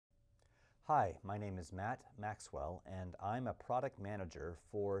Hi, my name is Matt Maxwell, and I'm a product manager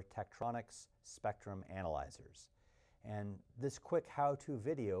for Tektronix Spectrum Analyzers. And this quick how-to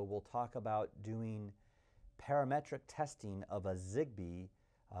video will talk about doing parametric testing of a ZigBee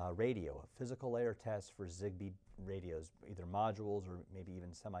radio, a physical layer test for ZigBee radios, either modules or maybe even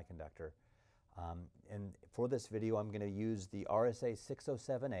semiconductor. And for this video, I'm going to use the RSA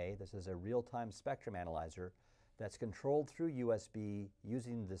 607A. This is a real-time spectrum analyzer that's controlled through USB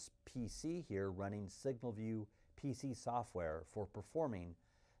using this PC here running SignalView PC software for performing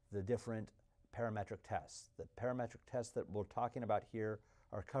the different parametric tests. The parametric tests that we're talking about here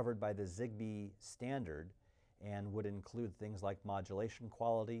are covered by the ZigBee standard and would include things like modulation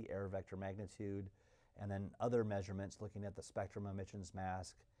quality, error vector magnitude, and then other measurements looking at the spectrum emissions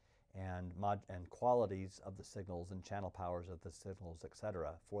mask and qualities of the signals and channel powers of the signals,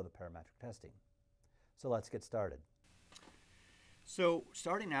 etc., for the parametric testing. So let's get started. So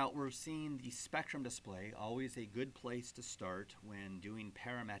starting out, we're seeing the spectrum display, always a good place to start when doing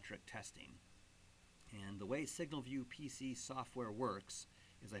parametric testing. And the way SignalView PC software works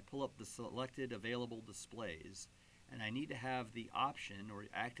is I pull up the selected available displays, and I need to have the option or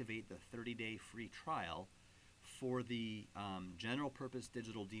activate the 30-day free trial for the general purpose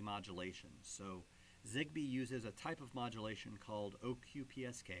digital demodulation. So ZigBee uses a type of modulation called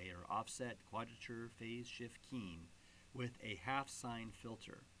OQPSK, or Offset Quadrature Phase Shift Keying, with a half-sign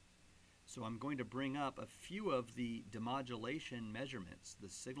filter. So I'm going to bring up a few of the demodulation measurements, the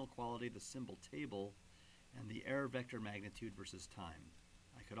signal quality, the symbol table, and the error vector magnitude versus time.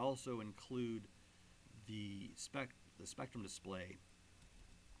 I could also include the spectrum display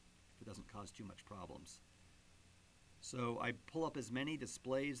if it doesn't cause too much problems. So I pull up as many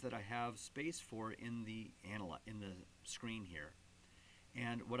displays that I have space for in the screen here.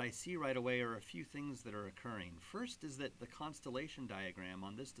 And what I see right away are a few things that are occurring. First is that the constellation diagram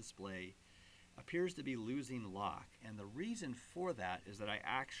on this display appears to be losing lock. And the reason for that is that I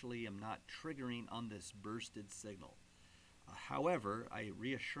actually am not triggering on this bursted signal. However, I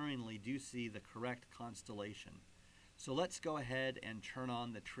reassuringly do see the correct constellation. So let's go ahead and turn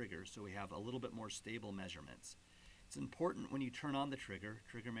on the trigger so we have a little bit more stable measurements. It's important when you turn on the trigger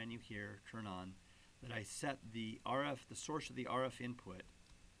menu here, turn on, that I set the RF, the source of the RF input,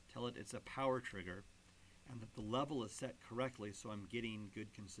 tell it it's a power trigger, and that the level is set correctly so I'm getting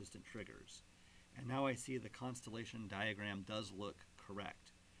good consistent triggers. And now I see the constellation diagram does look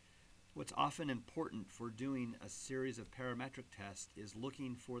correct. What's often important for doing a series of parametric tests is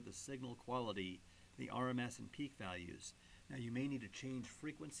looking for the signal quality, the RMS and peak values. Now you may need to change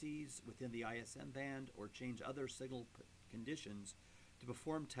frequencies within the ISM band or change other signal conditions to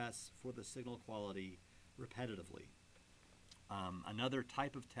perform tests for the signal quality repetitively. Another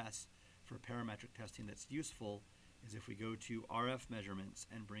type of test for parametric testing that's useful is if we go to RF measurements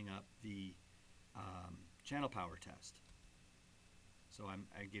and bring up the channel power test. So I'm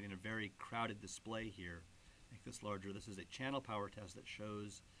getting a very crowded display here. Make this larger. This is a channel power test that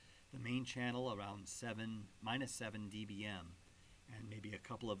shows the main channel around minus 7 dBm, and maybe a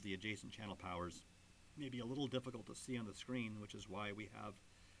couple of the adjacent channel powers may be a little difficult to see on the screen, which is why we have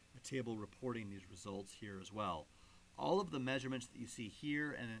a table reporting these results here as well. All of the measurements that you see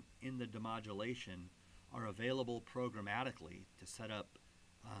here and in the demodulation are available programmatically to set up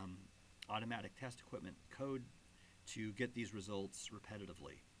automatic test equipment code to get these results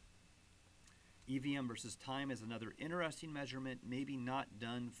repetitively. EVM versus time is another interesting measurement, maybe not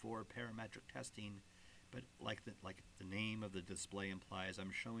done for parametric testing, but like the name of the display implies,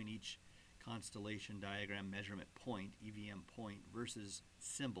 I'm showing each constellation diagram measurement point, EVM point, versus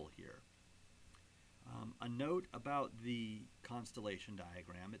symbol here. A note about the constellation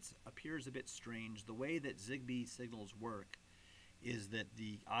diagram, it appears a bit strange. The way that ZigBee signals work is that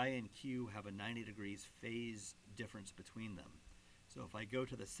the I and Q have a 90 degrees phase difference between them. So if I go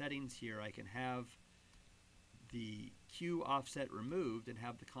to the settings here, I can have the Q offset removed and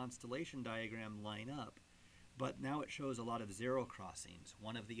have the constellation diagram line up, but now it shows a lot of zero crossings.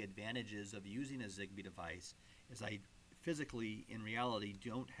 One of the advantages of using a ZigBee device is I physically, in reality,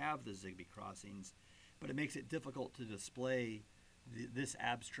 don't have the ZigBee crossings, but it makes it difficult to display this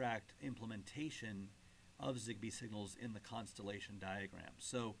abstract implementation of ZigBee signals in the constellation diagram.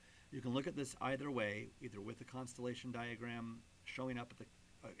 So you can look at this either way, either with the constellation diagram showing up at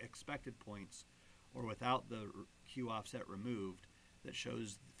the expected points or without the Q offset removed, that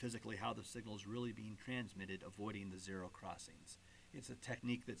shows physically how the signal is really being transmitted, avoiding the zero crossings. It's a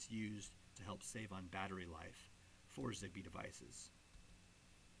technique that's used to help save on battery life for ZigBee devices.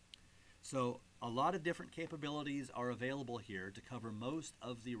 So a lot of different capabilities are available here to cover most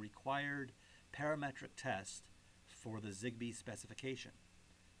of the required parametric test for the ZigBee specification.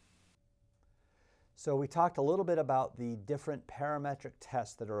 So we talked a little bit about the different parametric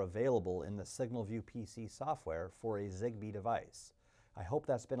tests that are available in the SignalView PC software for a ZigBee device. I hope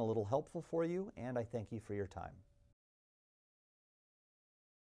that's been a little helpful for you, and I thank you for your time.